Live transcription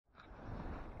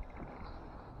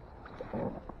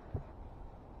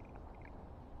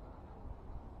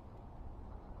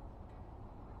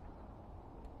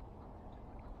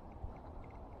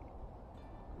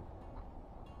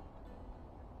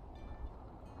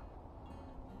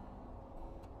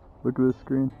Look at this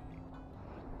screen.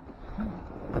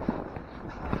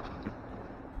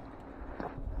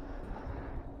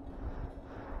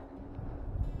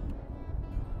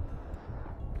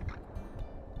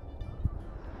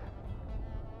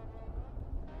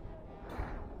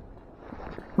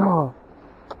 Oh.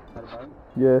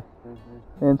 Yeah.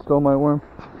 And stole my worm.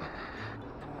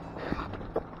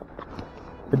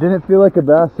 It didn't feel like a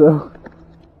bass though.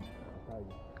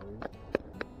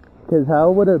 Cause how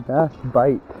would a bass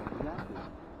bite?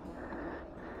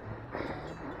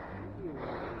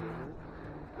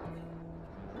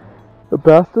 The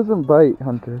bass doesn't bite,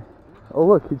 Hunter. Oh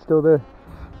look, he's still there.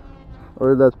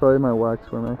 Or that's probably my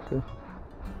wax worm actually.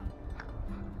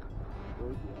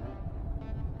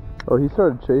 Oh, he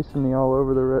started chasing me all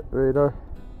over the radar.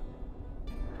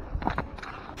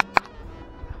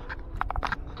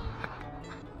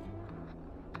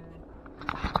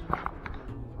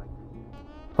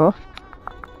 Huh?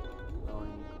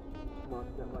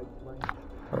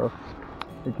 Oh,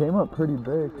 it came up pretty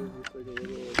big.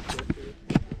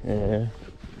 Yeah.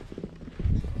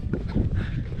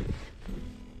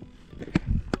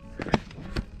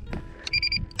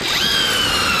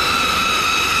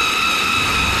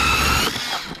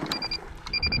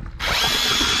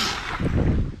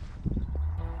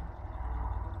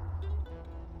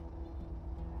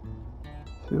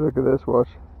 See, look at this, watch.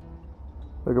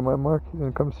 Look at my mark, he's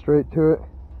gonna come straight to it.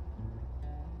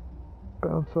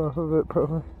 Bounce off of it,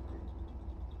 probably.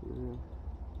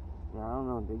 Yeah, I don't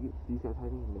know, these guys haven't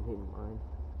even been hitting mine.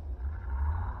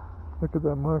 Look at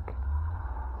that mark.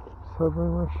 Just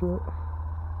hovering my shit.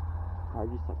 I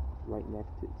just like right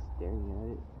next to it, staring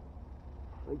at it.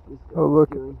 Like this guy. Oh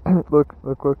look,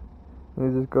 look.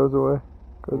 And he just goes away.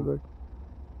 Goes back.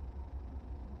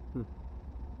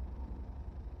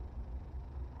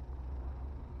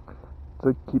 It's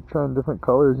like keep trying different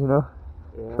colors, you know?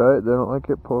 Yeah. Try it, they don't like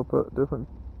it, pull up a different,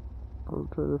 try a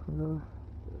different color.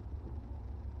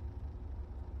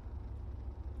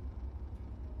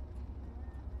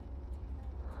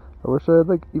 I wish I had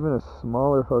like even a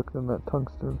smaller hook than that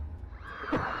tungsten.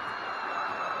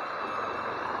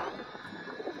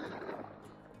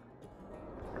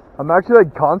 I'm actually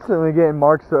like constantly getting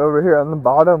marks over here on the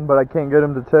bottom, but I can't get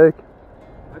them to take.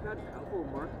 I've had a couple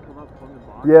of marks come up from the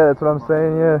bottom. Yeah, that's what I'm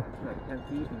saying, yeah. Like 10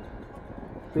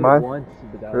 feet. Mine? Once,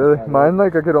 but that Really? Mine,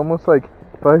 like, I could almost, like,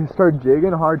 if I start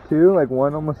jigging hard too, like,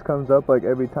 one almost comes up, like,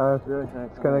 every time. Really?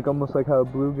 It's kind of like almost like how a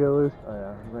bluegill is. Oh,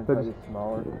 yeah. I'm going to try this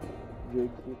smaller jig,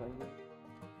 see if I can get it.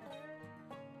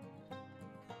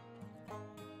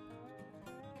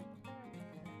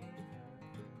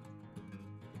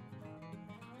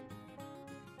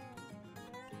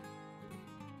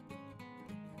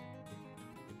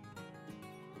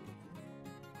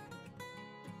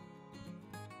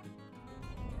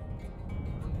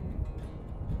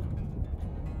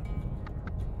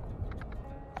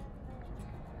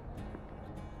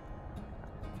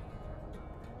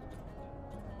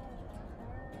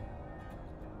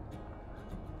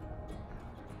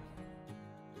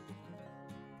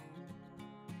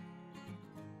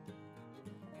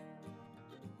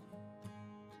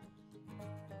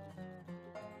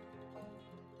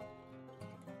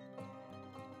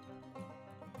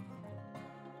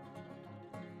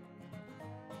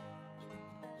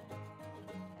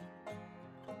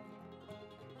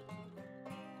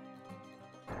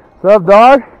 What's up,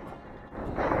 dog?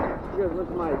 You guys went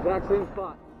to my exact same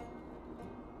spot.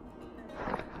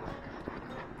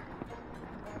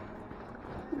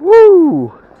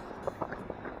 Woo!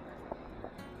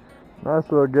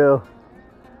 Nice little gill.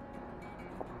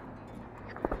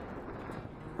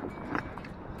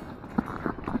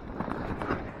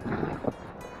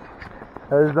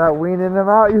 There's that weaning them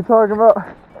out you're talking about?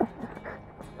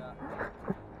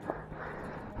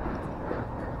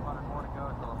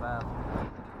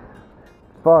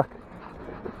 Fuck.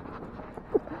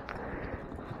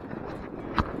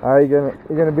 Alright, you're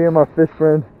gonna be my fish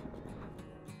friend.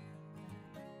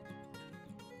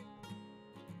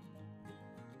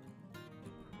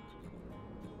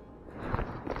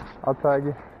 I'll tag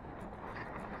you.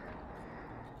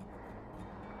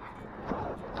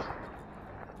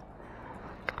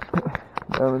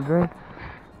 Have a drink.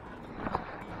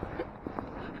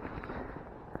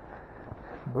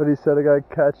 Buddy said I gotta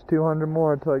catch 200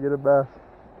 more until I get a bass.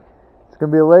 It's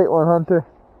gonna be a late one, Hunter.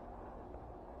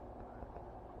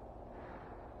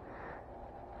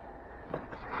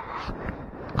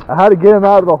 I had to get him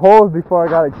out of the hole before I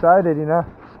got excited, you know.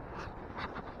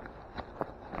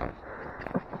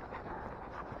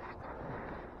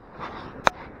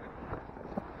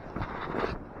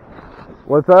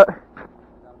 What's that? Got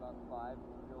about 5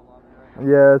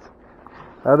 kilometers. Yes.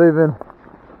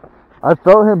 I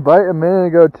felt him bite a minute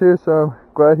ago too, so I'm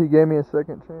glad he gave me a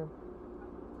second chance.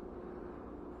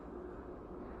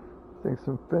 I think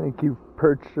some finicky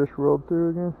perch just rolled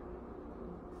through again.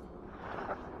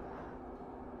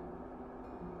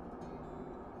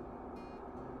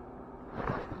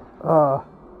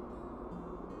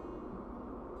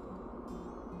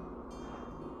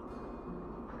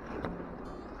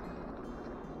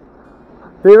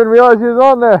 Didn't even realize he was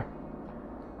on there.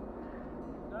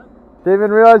 Didn't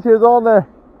even realize he was on there.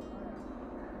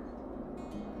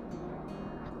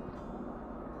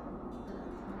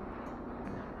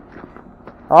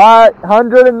 Alright,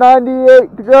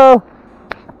 198 to go.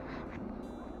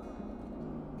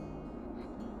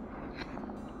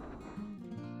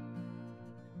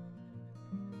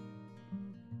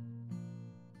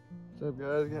 What's up,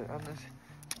 guys? Get on this.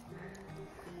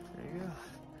 There you go.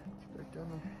 Back down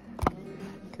there.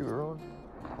 Keep it rolling.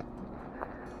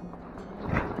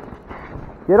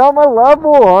 Get on my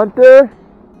level, Hunter.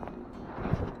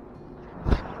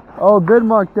 Oh, good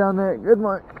mark down there. Good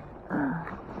mark.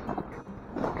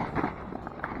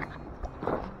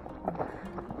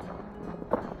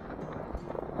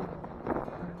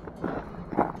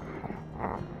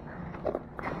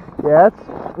 Yeah,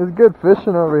 it's good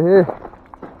fishing over here.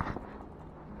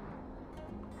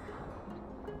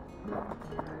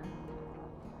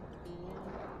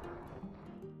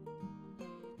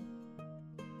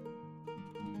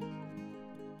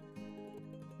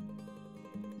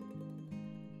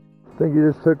 I think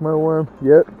you just took my worm.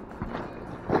 Yep.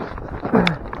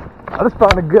 I just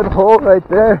found a good hole right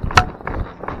there.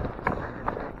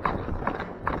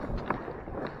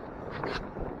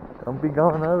 Don't be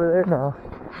going over there now,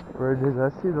 Burgess. I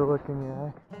see the look in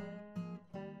your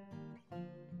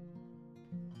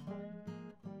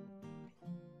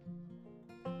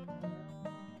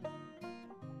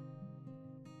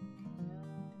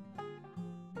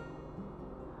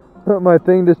eye. My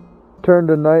thing just turned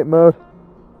to night mode.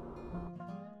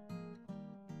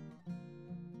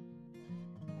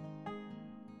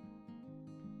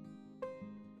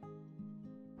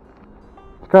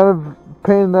 It's kind of a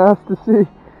pain in the ass to see.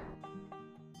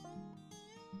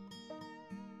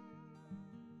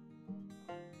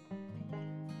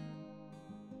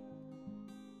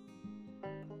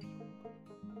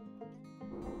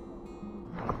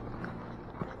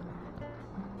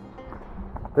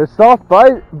 They're soft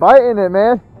biting it,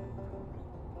 man.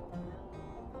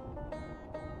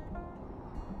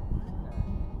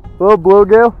 Little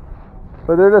bluegill,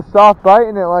 but they're just soft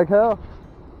biting it like hell.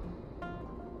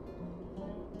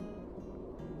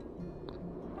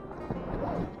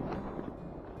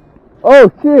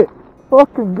 Oh shit!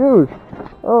 Fucking goose!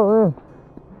 Oh man.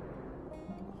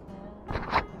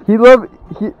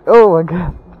 Oh my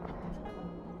god.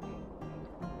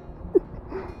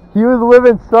 He was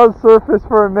living subsurface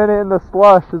for a minute in the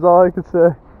slush, is all I could say.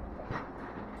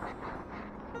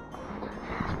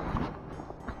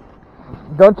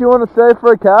 Don't you want to stay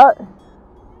for a cat?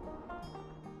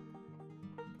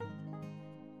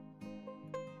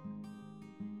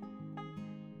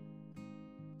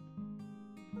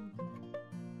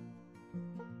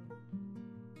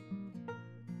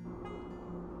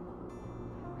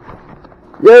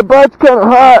 Yeah, butt's kind of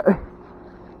hot.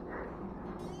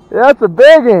 Yeah, that's a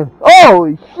big one.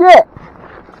 Holy shit!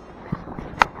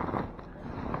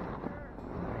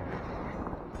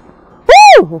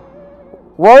 Woo!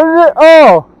 What is it?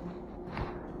 Oh!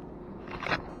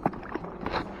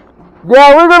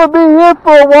 Yeah, we're gonna be here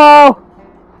for a while.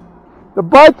 The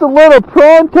bite's a little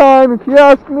prawn time, if you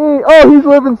ask me. Oh, he's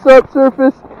living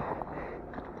subsurface.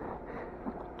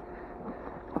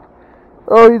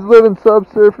 Oh, he's living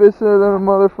subsurface than a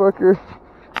motherfucker.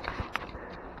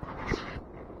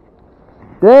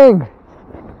 Dang.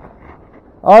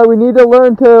 Alright, we need to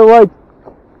learn to, like,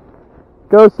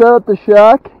 go set up the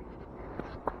shack.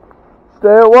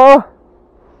 Stay a while.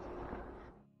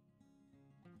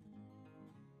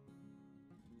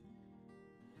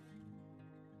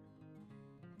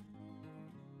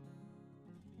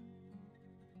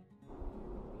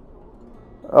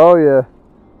 Oh, yeah.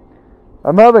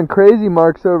 I'm having crazy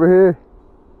marks over here.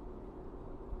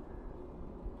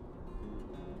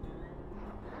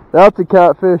 That's a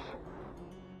catfish.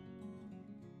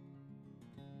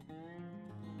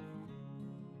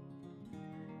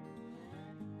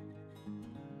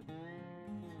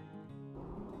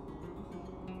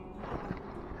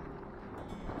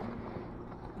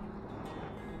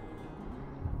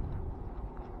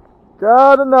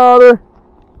 Got another.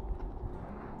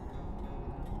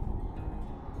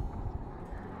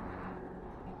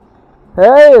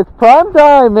 Hey, it's prime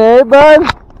time, eh, bud?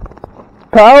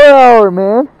 Power hour,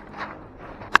 man.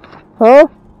 Huh?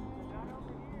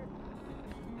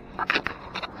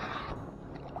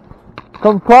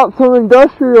 Come pop some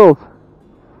industrials.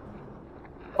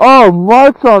 Oh,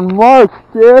 marks on marks,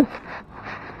 dude.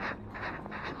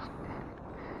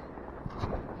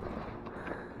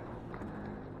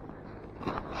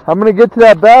 I'm gonna get to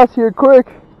that bass here quick.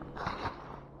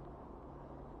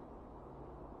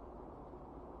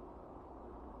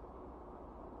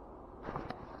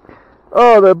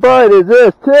 Oh, the bite is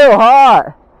just too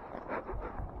hot.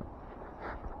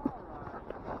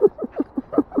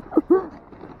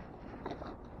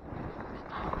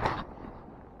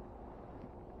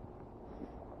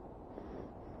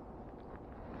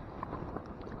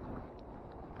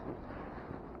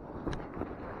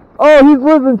 Oh, he's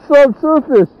living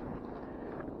subsurface.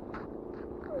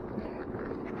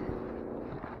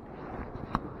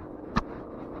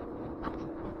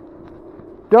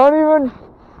 Don't even,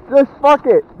 just fuck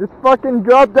it. Just fucking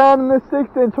drop down in this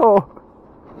 6-inch hole.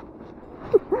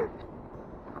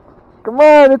 Come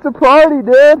on, it's a party,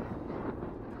 dude.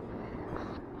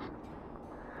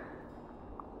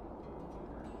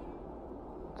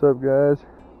 What's up, guys?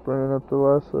 Burning up the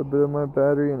last little bit of my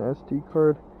battery and SD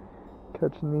card.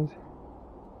 Catching these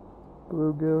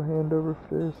bluegill hand over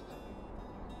fist.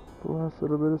 The last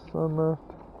little bit of sun left.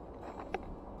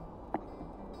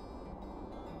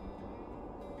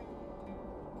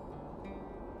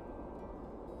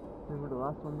 Remember the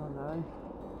last one on the ice?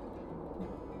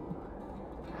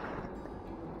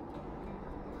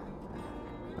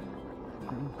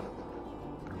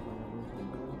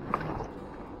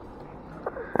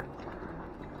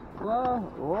 Whoa,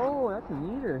 whoa, that's a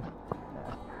meter.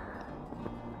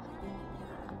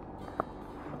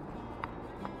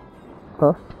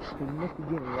 Huh? You must be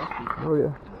getting lucky. Oh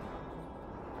yeah.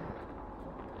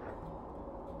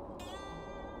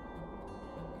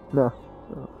 No.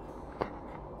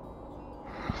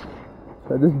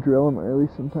 I just drill them early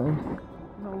sometimes.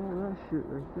 No, that shit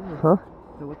right there. Huh?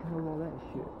 So what the hell is all that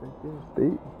shit right there?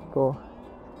 Bait. So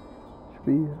should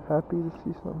be happy to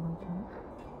see something like that.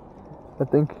 I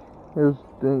think it was,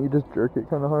 didn't you just jerk it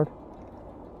kind of hard?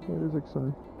 Yeah, there's like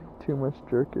some too much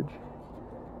jerkage.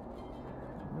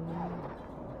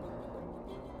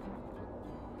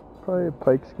 Probably a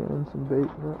pike skin and some bait in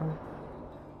that one.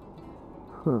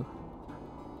 Huh.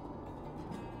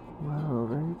 Wow,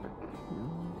 very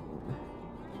peculiar.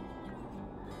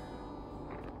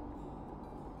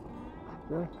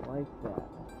 Just like that.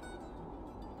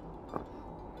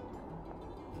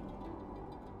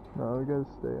 Now we gotta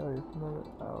stay out here for another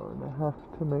hour and a half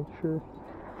to make sure it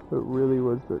really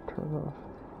was the turn off.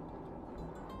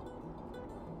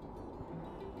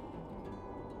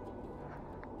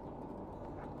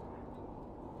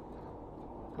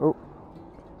 Oh,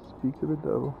 speak of the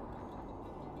devil.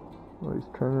 Oh, he's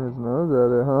turning his nose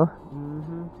at it, huh?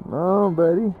 Mm-hmm. No,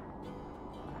 buddy.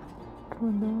 Come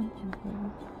on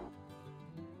down.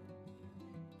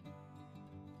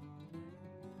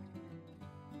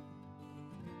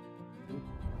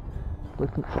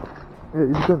 Looking. Yeah,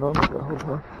 he's been on the whole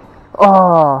time.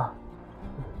 Ah!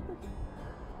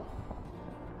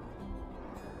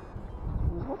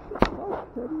 What the fuck,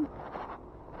 Teddy?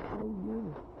 Oh,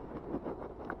 yeah.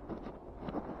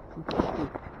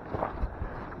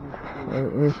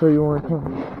 Let me show you one more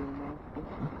time.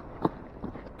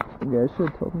 Yeah, I should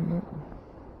have told him that.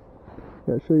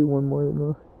 Yeah, I'll show you one more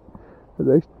though. I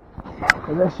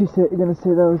was actually gonna say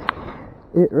that was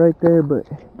it right there, but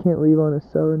can't leave on a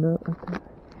sour note like that.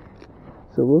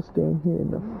 So we'll stand here in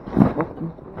the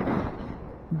fucking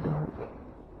dark.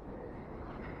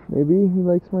 Maybe he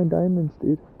likes my diamonds,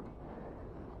 dude.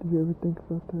 Did you ever think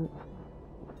about that?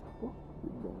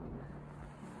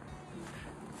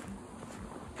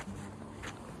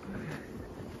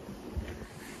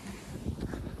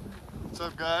 What's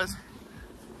up, guys?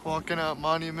 Walking out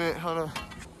Monument on a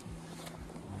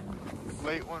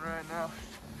late one right now.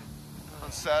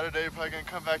 On Saturday, probably gonna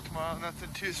come back tomorrow.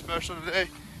 Nothing too special today.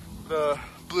 The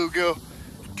bluegill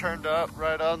turned up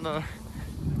right on the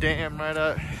dam, right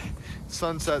at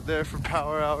sunset there for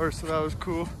power hour, so that was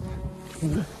cool.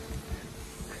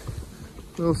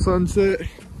 Little sunset.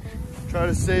 Try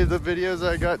to save the videos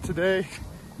I got today.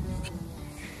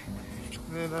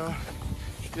 And then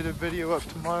get a video up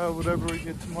tomorrow, whatever we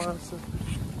get tomorrow. So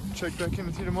check back in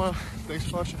with you tomorrow. Thanks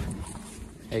for watching.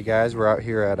 Hey guys, we're out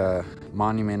here at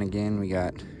Monument again. We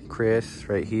got Chris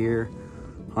right here,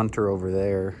 Hunter over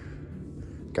there.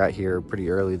 got here pretty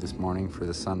early this morning for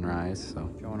the sunrise,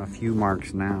 so showing a few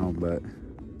marks now, but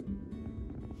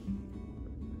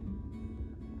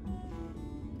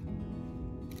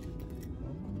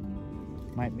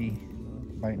might be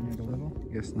biting it a little.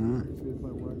 Guess not.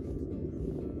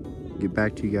 Get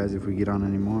back to you guys if we get on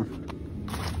any more.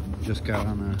 Just got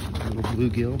on a little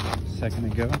bluegill a second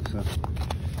ago, so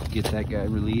get that guy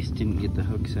released. Didn't get the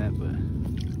hook set, but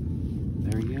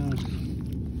there he goes.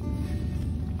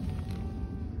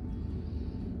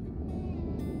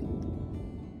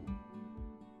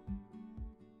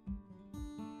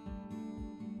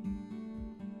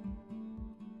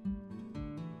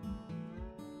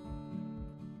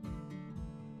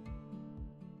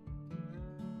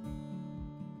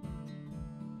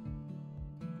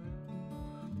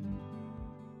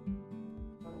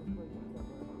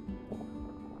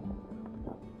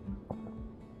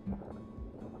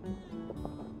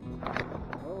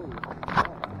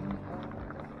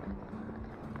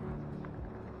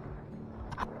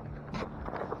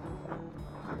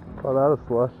 Oh, that was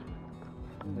slush.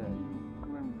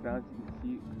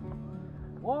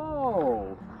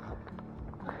 Whoa!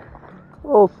 A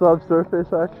little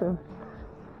subsurface action.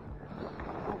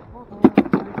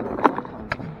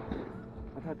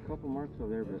 I've had a couple marks over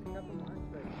there, but no,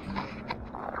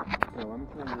 I'm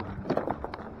trying to...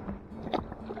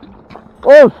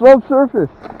 Oh,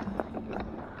 subsurface!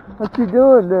 What you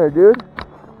doing there, dude?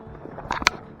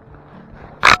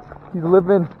 He's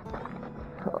living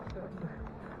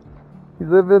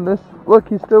this. Look,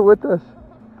 he's still with us.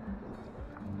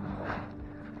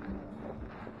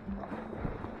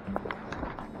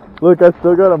 Look, I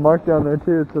still got a mark down there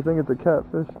too, so I think it's a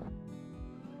catfish.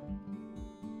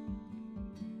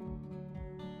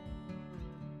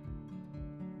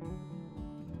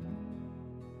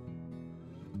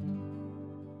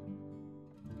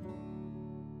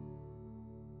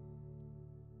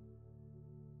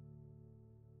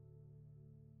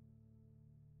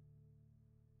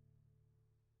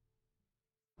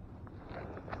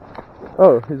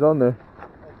 Oh, he's on there.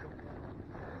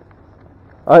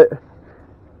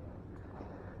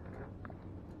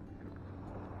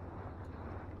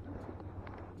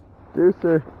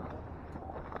 Deucer.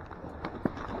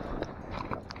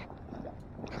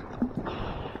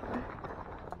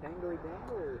 Dangly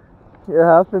dangly. It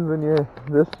happens when you're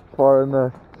this far in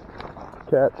the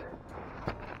catch.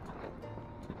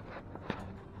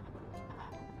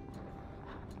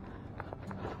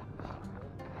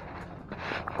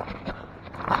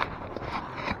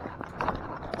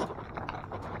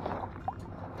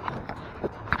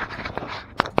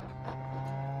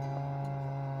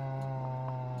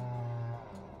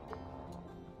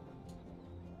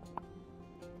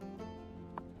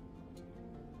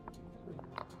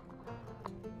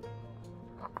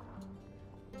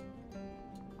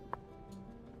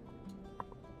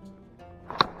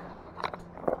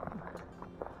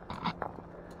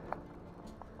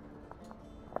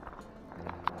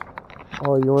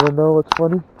 Oh, you want to know what's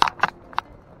funny?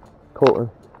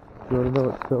 Colton, you want to know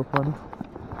what's so funny?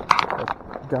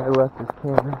 That guy left his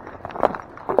camera.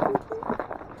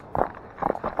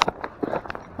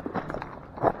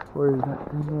 Where is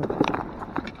that thing at?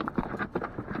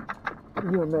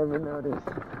 You'll never notice.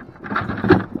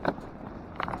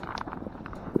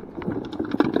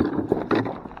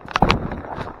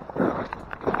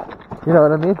 You know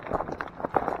what I mean?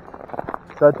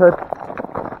 That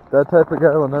type of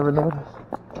guy will never notice.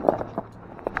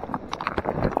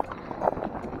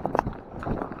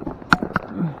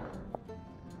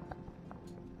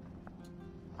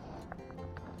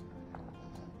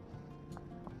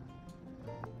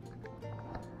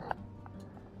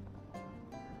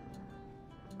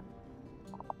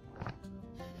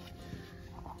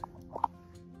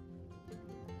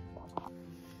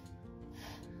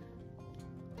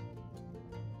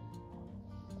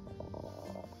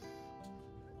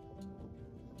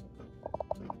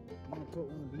 Put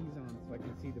one of these on so I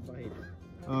can see the bite.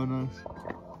 Oh, nice.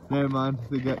 Never mind.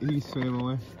 He swam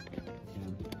away.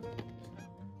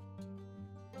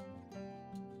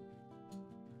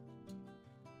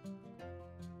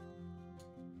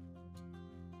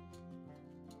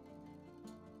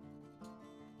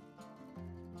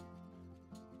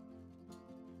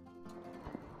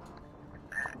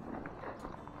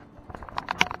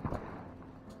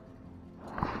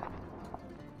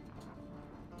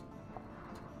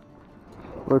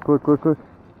 Look.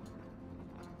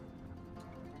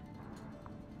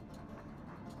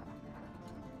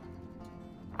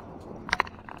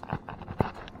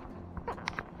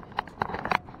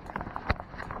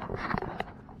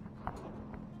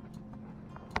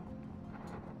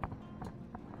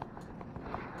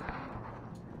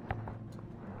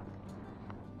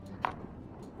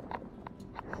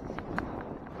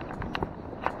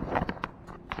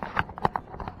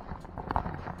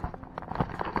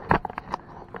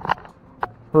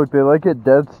 Look, they like it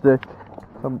dead sticked.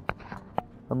 I'm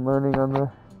learning on the.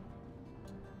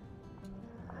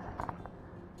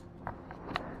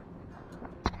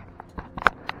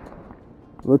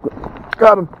 Look,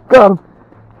 got him! That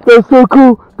was so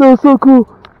cool! That was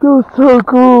so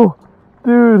cool!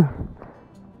 Dude!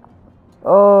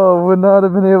 Oh, would not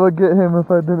have been able to get him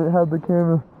if I didn't have the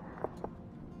camera.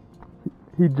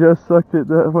 He just sucked it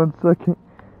that 1 second.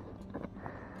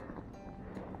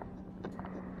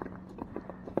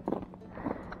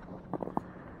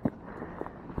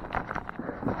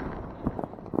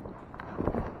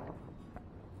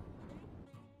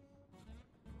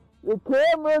 The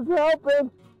camera's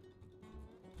helping!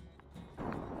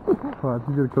 Watch,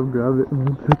 he's gonna come grab it in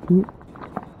 1 second.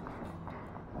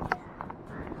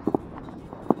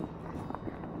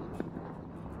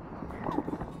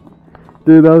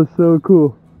 Dude, that was so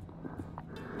cool.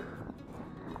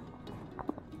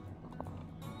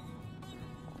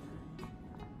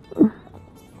 I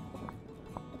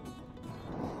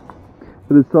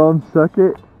just saw him suck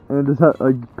it and just had,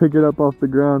 like, pick it up off the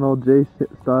ground all Jay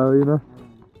style, you know?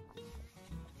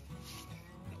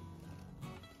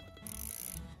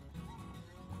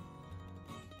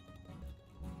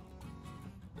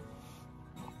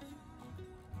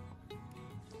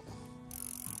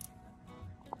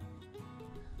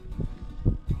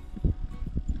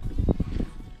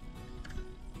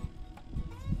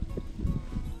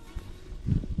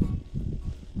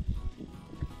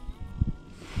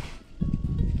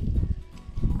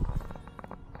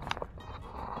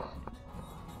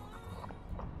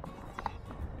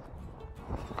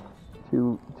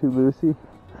 Too loosey?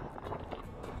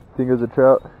 Think it was a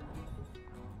trout?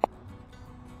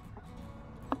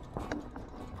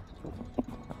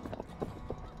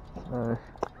 Nice.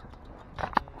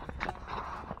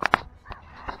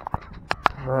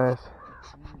 Nice.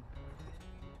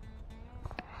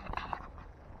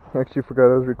 I actually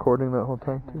forgot I was recording that whole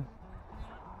time too.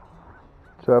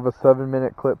 Should I have a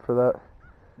 7-minute clip for that?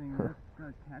 Got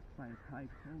attacked by a pike.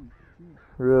 Holy shit.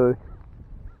 Really?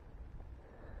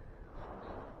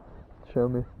 Show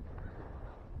me.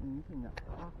 Anything got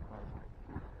fucked by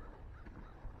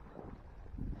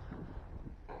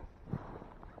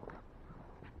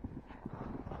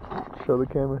a pike. Show the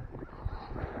camera.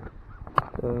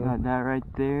 Got that right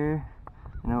there,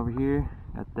 and over here,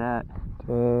 got that.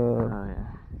 Damn. Oh yeah.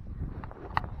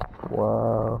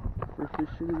 Wow. First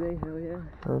fish of the day, hell yeah.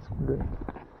 That's good.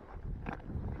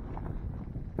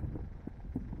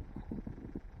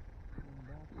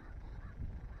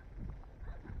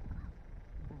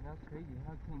 That's crazy.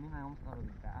 How it came in, I almost thought it was a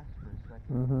bass for a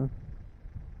second. Mm-hmm.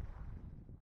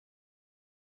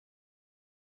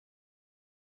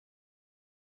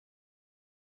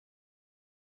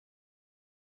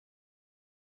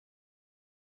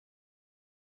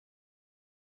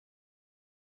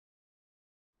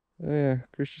 Oh yeah,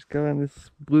 Chris just got on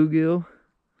this bluegill.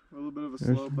 A little bit of a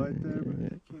slow bite there, but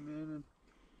it came in and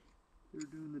they were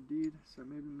doing the deed, so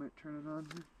maybe we might turn it on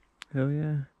here. Hell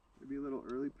yeah. Maybe a little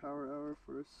early power hour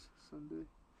for us Sunday.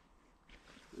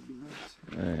 That'd be nice.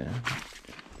 Oh yeah.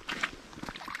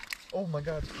 Oh my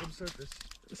god, swim surface.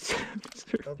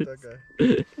 Help that guy.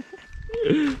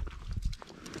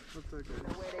 Help that guy.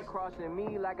 The way they crossing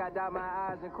me like I dot my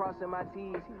I's and crossing my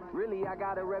T's. Really, I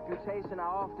got a reputation I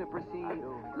often perceive.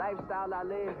 Lifestyle I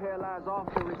live, hairlines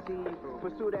often receive.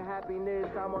 Pursuit of happiness,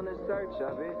 I'm on the search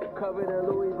of it. Covered in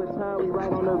Louis Vuitton, we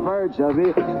right on the verge of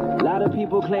it. A lot of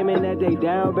people claiming that they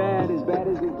down bad as it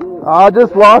gets. I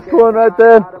just lost one right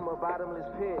there. Bottomless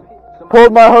pit.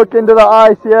 Pulled my hook into the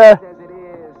ice, yeah. As it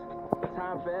is.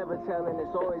 Time forever telling,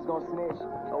 it's always gonna snitch. A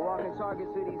walking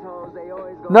target to these hoes, they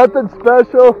always gonna Nothing listen.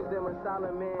 special. Wisdom of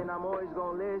Solomon, I'm always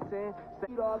gonna listen.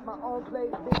 Feet off my own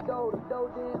plate, big dough, the door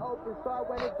didn't open, so I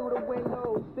went in through the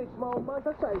window. 6 more months,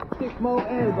 I say 6 more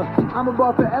ends. I'm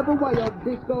about forever while your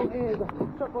disco ends.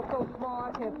 Circle so small,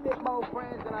 I can't fit more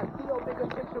friends, and I see your bigger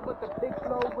picture, but the big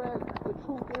slow res. The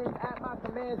truth is at my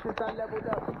command since I leveled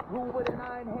up. Rule with an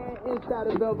iron hand inside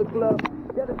a velvet glove.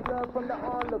 Get a slug from the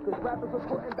onlookers. Rappers are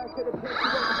putting back to the picture of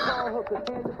the small hookers.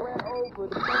 Hands are brand over.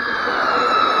 The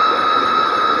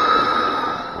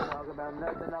talk about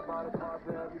nothing. I bought a car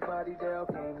for everybody. Dale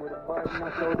came with a button.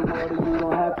 I showed the world that you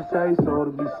don't have to say so.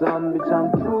 To be something, bitch,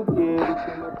 I'm too good.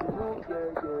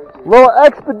 Little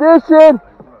expedition.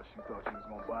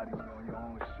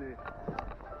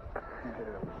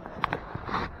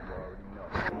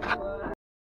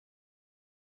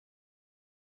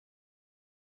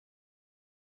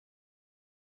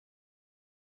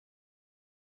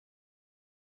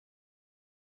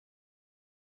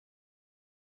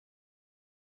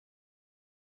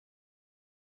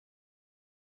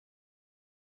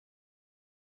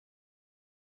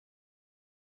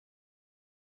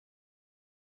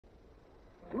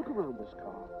 Look around this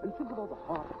car and think of all the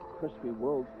hot, crispy,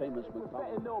 world-famous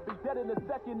McDonald's. Fentanyl be dead in a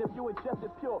second if you ingest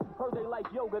it pure. Heard they like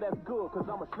yoga, that's good, cause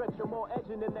I'm a stretcher more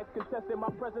edging the next contestant. My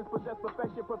presence possess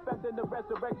perfection, perfecting the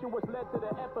resurrection, which led to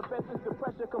the effervescence, the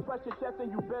pressure, compress your chest,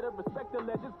 and you better respect the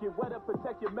legends. Get wetter,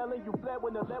 protect your melon. You bled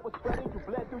when the lead was spreading, you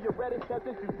bled through your red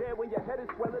intestines. You dead when your head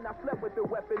is swelling. I slept with the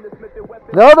weapon, the Smith and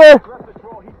weapon. No, there.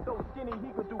 He's so skinny, he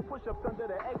could do push-ups under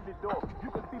the exit door. You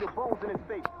can see the bones in his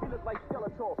face. He looks like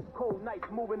Skeletor. Cold nights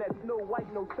moving at Snow White,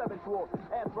 no seventh war.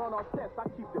 As run on test, I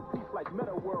keep the peace like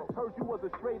Meta World. Heard you was a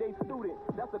straight A student.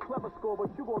 That's a clever score, but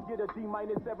you gon' get a D-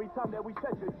 every time that we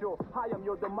touch your jaw. Hi, I'm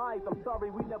your demise. I'm sorry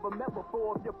we never met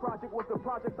before. If your project was the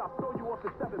project, I'll throw you off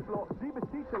the 7th floor. Deepest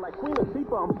teacher like Queen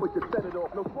Latifah, I'm quick to set it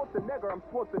off. No Schwarzenegger, I'm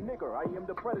Schwarzenegger. I am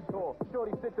the predator.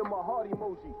 Shorty sent him a heart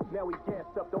emoji. Now he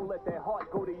gassed up. Don't let that heart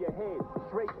go to your head.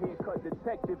 Straight haircut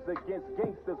detectives against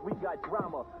gangsters. We got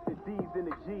drama. The D's and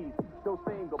the G's. Still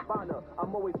saying Gabbana.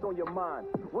 I'm always on your mind.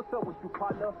 What's up with you,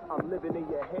 partner? I'm living in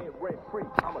your head rent free.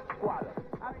 I'm a squatter.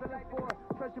 I feel like for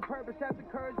trust your purpose, have the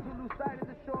courage to lose sight of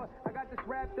the shore. I got this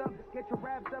wrapped up. Get your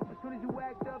wraps up. As soon as you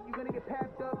act up, you're gonna get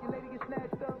packed up. Your lady get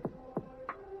snatched up.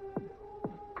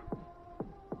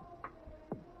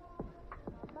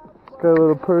 Got a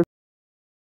little perch.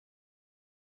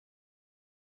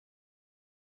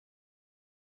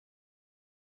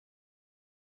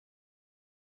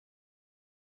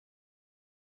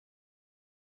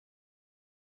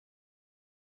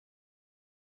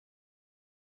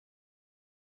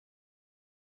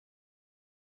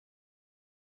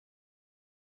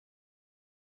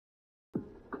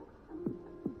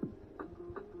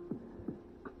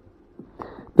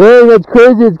 Dang, that's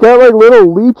crazy. It's got like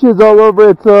little leeches all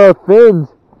over its fins.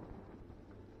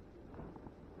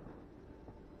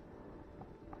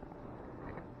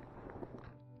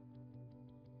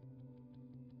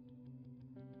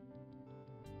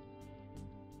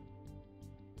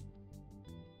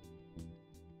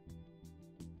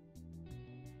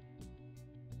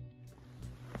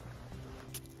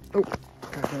 Oh,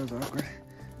 God, that was awkward.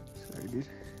 Sorry, dude.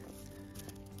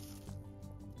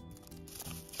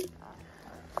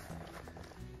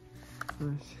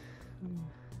 Nice.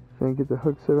 Can't get the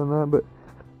hook set on that, but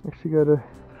actually got a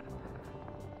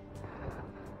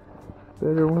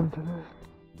better one today.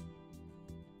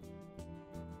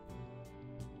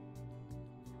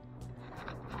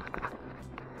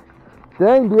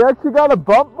 Dang, do you actually got a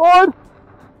bump board?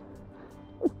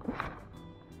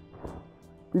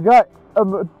 You got a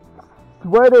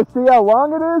way to see how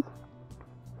long it is?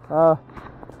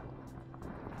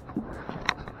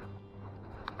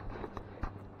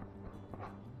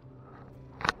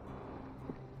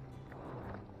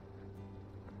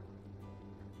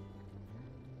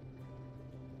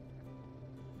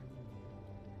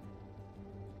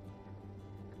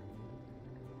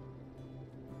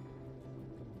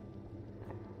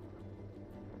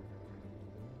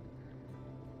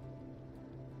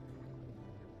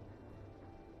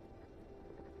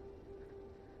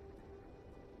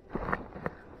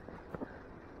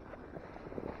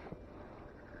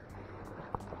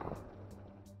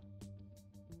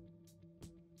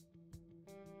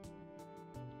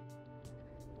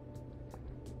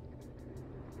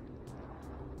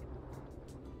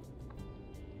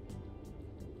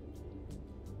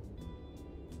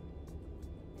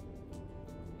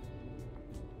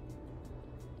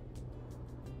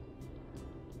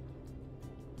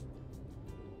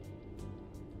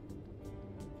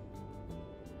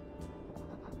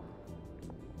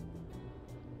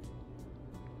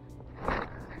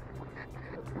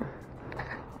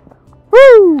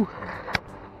 Woo!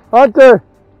 Hunter!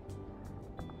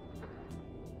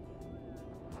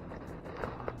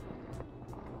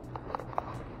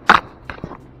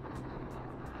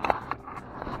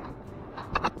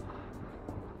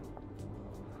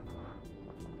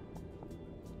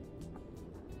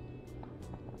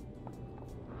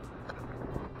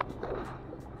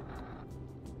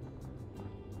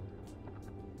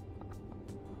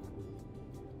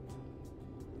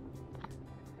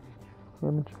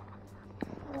 Image.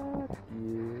 Fuck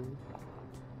you.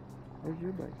 Where's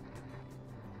your bite?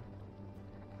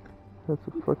 That's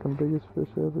the fucking biggest fish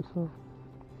I ever saw.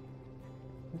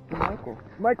 Mr.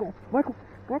 Michael?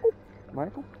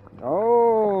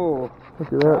 Oh!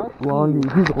 Look at that longy.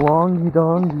 He's a longy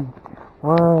dongy.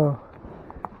 Wow.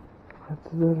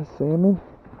 Is that a salmon?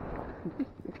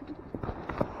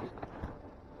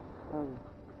 That's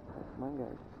my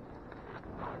guy.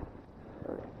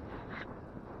 Sorry.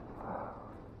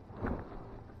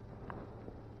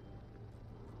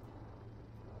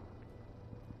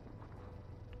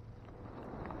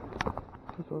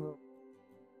 This one up.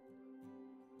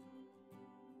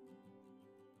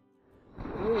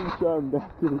 shot him down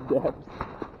to the depths.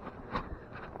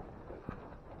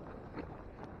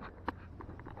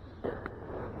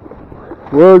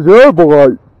 Where's your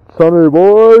bite, sonny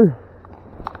boy?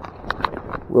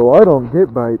 Well, I don't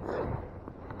get bites.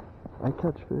 I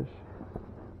catch fish.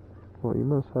 Well, you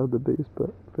must have the biggest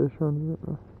fish on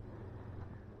you.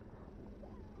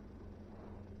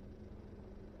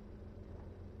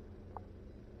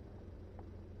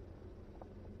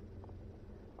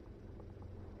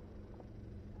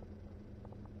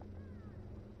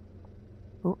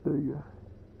 Oh, there you go.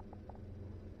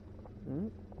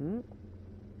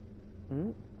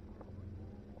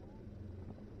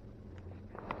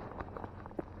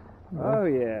 Oh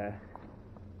yeah.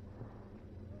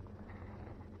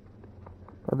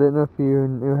 I didn't know if you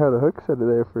knew how to hook set it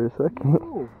there for a second.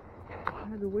 No, I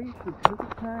had to wait for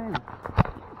perfect time.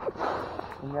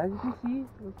 And as you can see,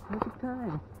 it was perfect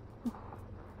time.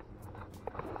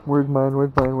 Where's mine?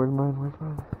 Where's mine? Where's mine? Where's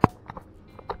mine?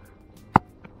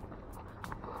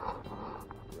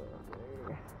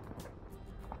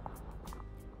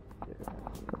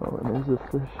 Oh, and there's a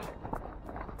fish.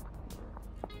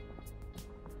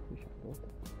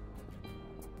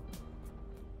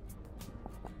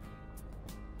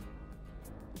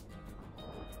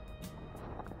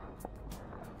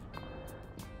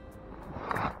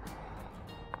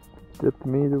 Dip to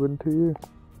me, it wouldn't to you.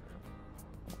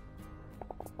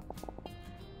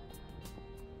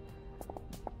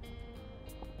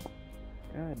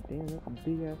 God damn, that's a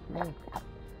big ass knife.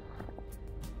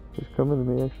 He's coming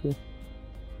to me, actually.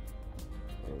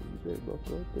 Oh, you better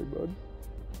buckle up there, bud.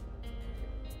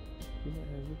 You might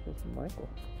have yourself a Michael.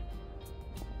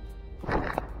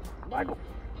 Michael!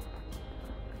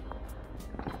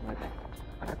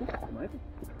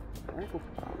 Michael!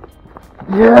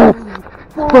 Yes!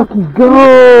 Fucking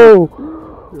go!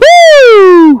 Woo!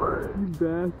 You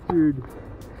bastard!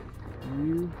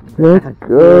 You Let's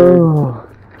go!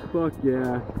 Fuck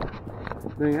yeah.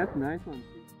 Dang, that's a nice one.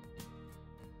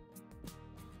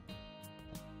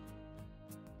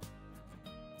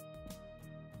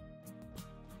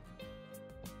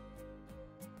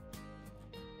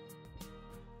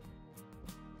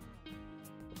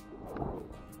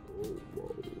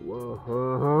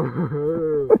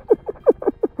 Whoa.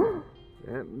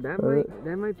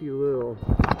 that might be a little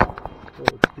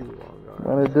too long.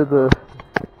 And I did the,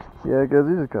 yeah, guys,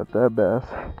 he just got that bass.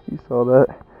 You saw that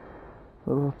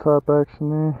little top action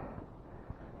there.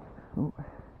 Oh.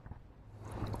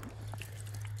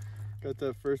 Got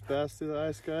that first bass through the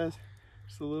ice, guys.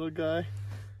 Just a little guy.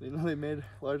 Didn't know they made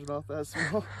largemouth that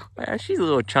small. Yeah, she's a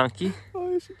little chunky.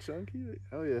 Oh, is she chunky?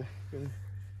 Oh yeah. Gonna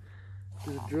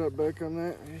get a drop back on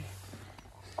that.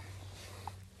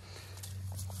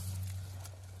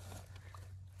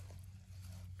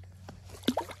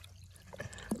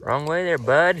 Wrong way there,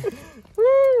 bud.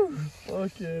 Woo!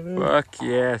 Fuck yeah, man. Fuck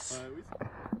yes.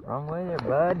 Wrong way there,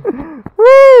 bud.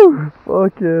 Woo!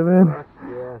 Fuck yeah, man. Fuck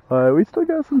yes. Alright, we still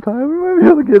got some time. We might be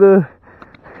able to get a...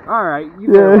 Alright, you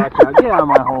better watch out. Get out of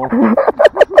my hole.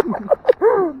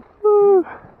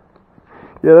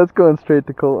 Yeah, that's going straight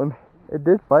to Colton. It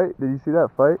did fight. Did you see that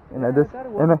fight? And yeah, I just... I thought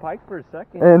it was a pike for a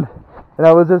second. And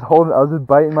I was just holding... I was just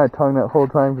biting my tongue that whole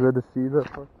time because I had to see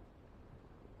that part.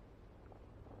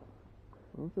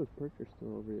 I don't know if those perch are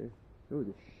still over there. There was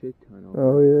a shit ton over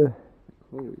Oh, there. yeah.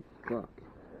 Holy fuck.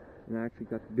 And I actually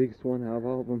got the biggest one out of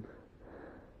all of them.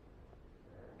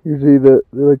 Usually they're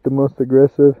like the most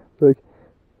aggressive. Like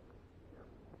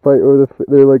fight over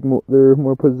they're like they're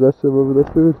more possessive over the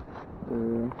food.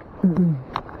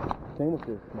 Same with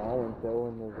the small ones though,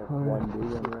 and there's like one big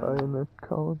one. High in the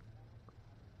column.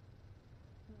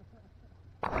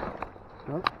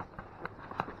 Oh.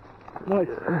 Nice.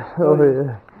 Oh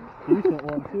yeah. Decent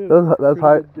one too. That's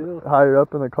higher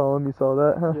up in the column. You saw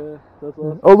that, huh? Yeah, that's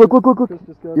awesome. Oh look! Chris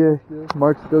just got Yeah, this,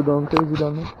 Mark's still going crazy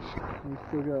down there. We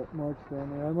still got marks down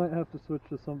there. I might have to switch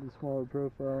to something smaller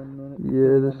profile in a minute.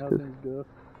 Yeah, depending just on how 'cause- things go.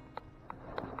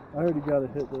 I already got a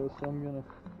hit though, so I'm gonna.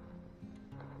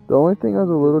 The only thing I was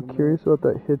a little curious about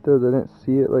that hit though, is I didn't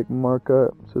see it like mark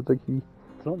up. So it's like he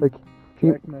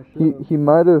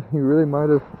really might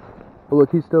have. Oh look,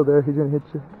 he's still there. He's gonna hit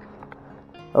you.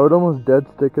 I would almost dead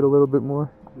stick it a little bit more.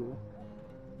 Yeah.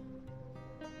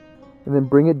 And then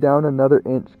bring it down another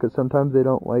inch, because sometimes they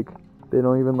don't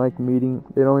even like meeting,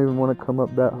 they don't even want to come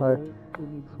up that high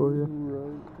for you.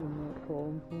 Right in that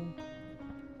column thing.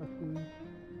 I think.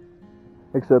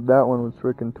 Except that one was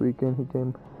freaking tweaking. He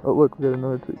came. Oh look, we got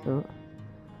another tweak. Oh.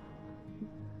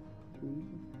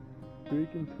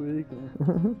 Tweaking.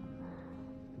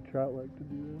 The trout like to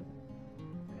do that.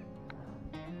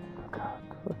 God,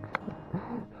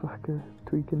 fuck a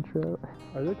tweaking trout.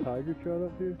 Are there tiger trout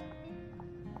up here?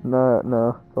 No,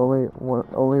 the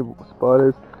only spot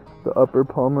is the Upper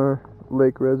Palmer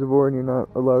Lake Reservoir, and you're not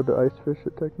allowed to ice fish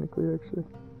it technically, actually.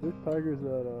 There's tigers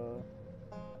at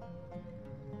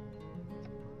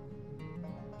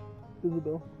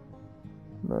Isabel.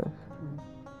 Nice.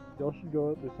 Y'all should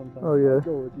go out there sometime. Oh, yeah. I'll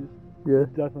go with you. Yeah. You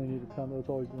definitely need a tent though. It's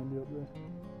always windy up there.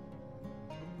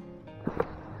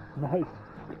 Nice.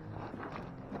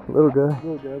 Little guy.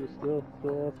 Little guy, but still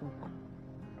awesome.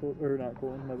 Or not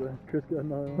Colton, my bad. Chris got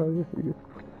another one. Oh, yeah, you're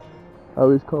good. I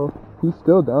always call. He's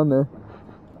still down there.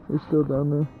 He's still down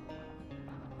there.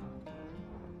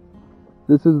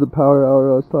 This is the power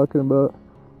hour I was talking about.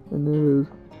 And it is.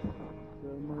 Yeah,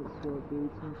 I might swap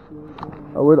dates and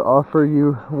shit. I would offer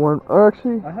you one. Or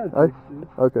actually, I had 6 dude.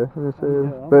 okay, I'm gonna say Yeah,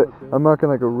 it. I'm But okay. I'm knocking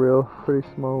like a real, pretty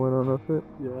small one on off it.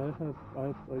 Yeah, I have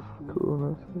ice cream. Cool,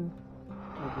 nice.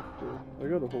 I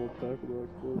got a whole pack of those.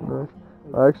 Nice.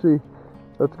 Actually,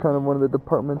 that's kind of one of the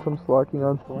departments I'm slacking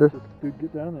on. Dude,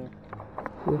 get down there.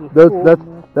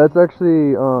 That's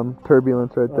actually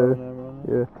turbulence right there.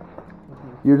 Yeah.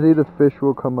 Usually the fish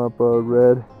will come up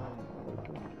red.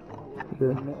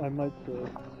 Yeah. I might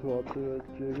swap to a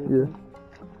jig. Yeah.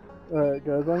 Alright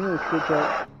guys, I'm gonna switch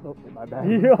out. Oh, My bad.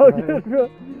 you're all good, bro.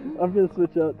 I'm gonna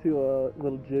switch out to a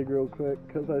little jig real quick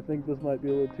because I think this might be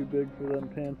a little too big for them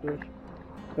panfish.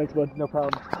 Thanks, bud. No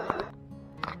problem.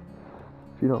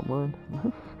 If you don't mind.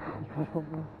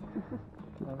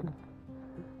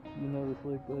 You know this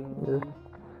lake better than Yeah. I do.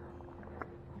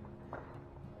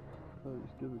 I'll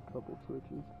just give it a couple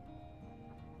switches.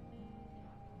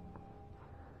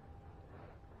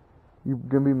 You're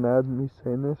gonna be mad at me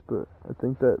saying this, but I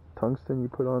think that tungsten you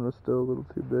put on was still a little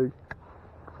too big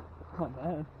Not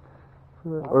bad. for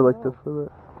that, or like for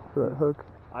that hook.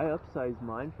 I upsized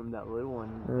mine from that little one.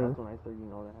 Yeah. That's when I started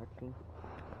getting all the action.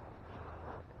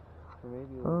 Or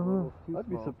maybe it was I don't a know. little too I'd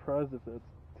be small. surprised if that's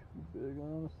too big,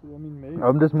 honestly. I mean, maybe.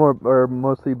 I'm just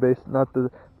mostly based, not the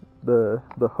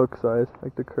hook size,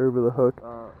 like the curve of the hook.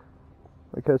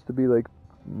 Like has to be like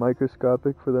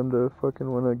microscopic for them to fucking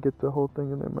want to get the whole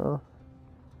thing in their mouth.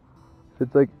 If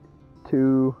it's like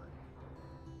too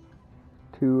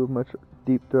much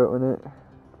deep throat in it,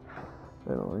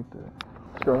 I don't like that.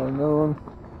 Strong on.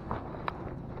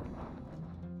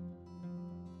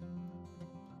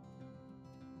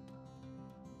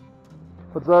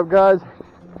 What's up, guys?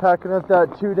 Packing up that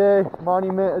 2-day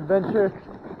monument adventure.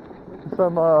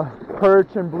 Some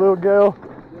perch and bluegill,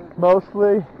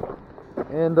 mostly,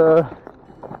 and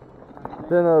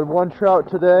then one trout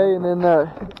today, and then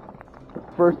that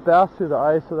first bass through the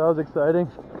ice. So that was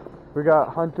exciting. We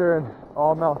got Hunter and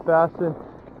Allmouth Bassin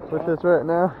with us right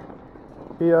now.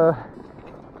 He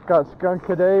got skunked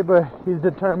today, but he's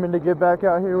determined to get back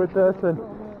out here with us. And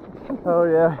oh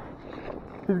yeah,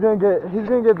 he's gonna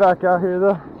get back out here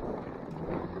though.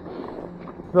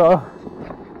 So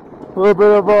a little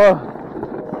bit of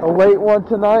a late one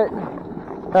tonight.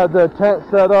 Had the tent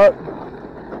set up.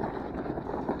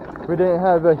 We didn't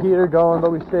have a heater going,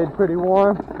 but we stayed pretty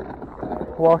warm.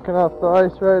 Walking off the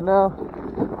ice right now.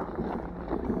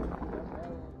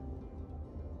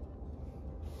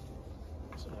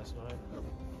 It's a nice night.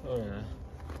 Oh yeah.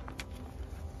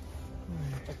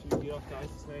 After you get off the ice,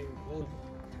 it's not even cold.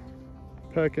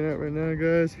 Packing out right now,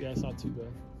 guys. Yeah, it's not too bad.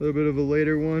 A little bit of a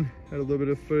later one. Had a little bit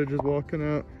of footage just walking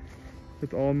out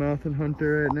with Allmouth and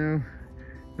Hunter right now.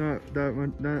 Not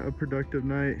a productive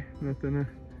night. Nothing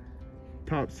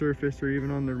top surface or even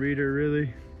on the reader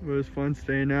really. It was fun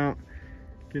staying out,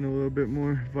 getting a little bit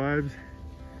more vibes,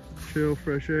 chill,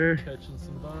 fresh air. Catching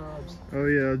some vibes. Oh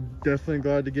yeah, definitely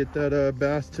glad to get that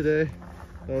bass today.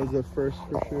 That was the first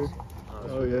for sure.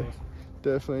 Oh yeah,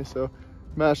 definitely. So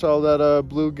mash all that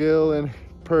bluegill and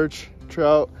perch,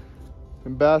 trout,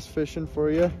 and bass fishing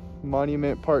for you.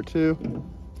 Monument Part 2.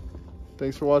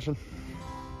 Thanks for watching.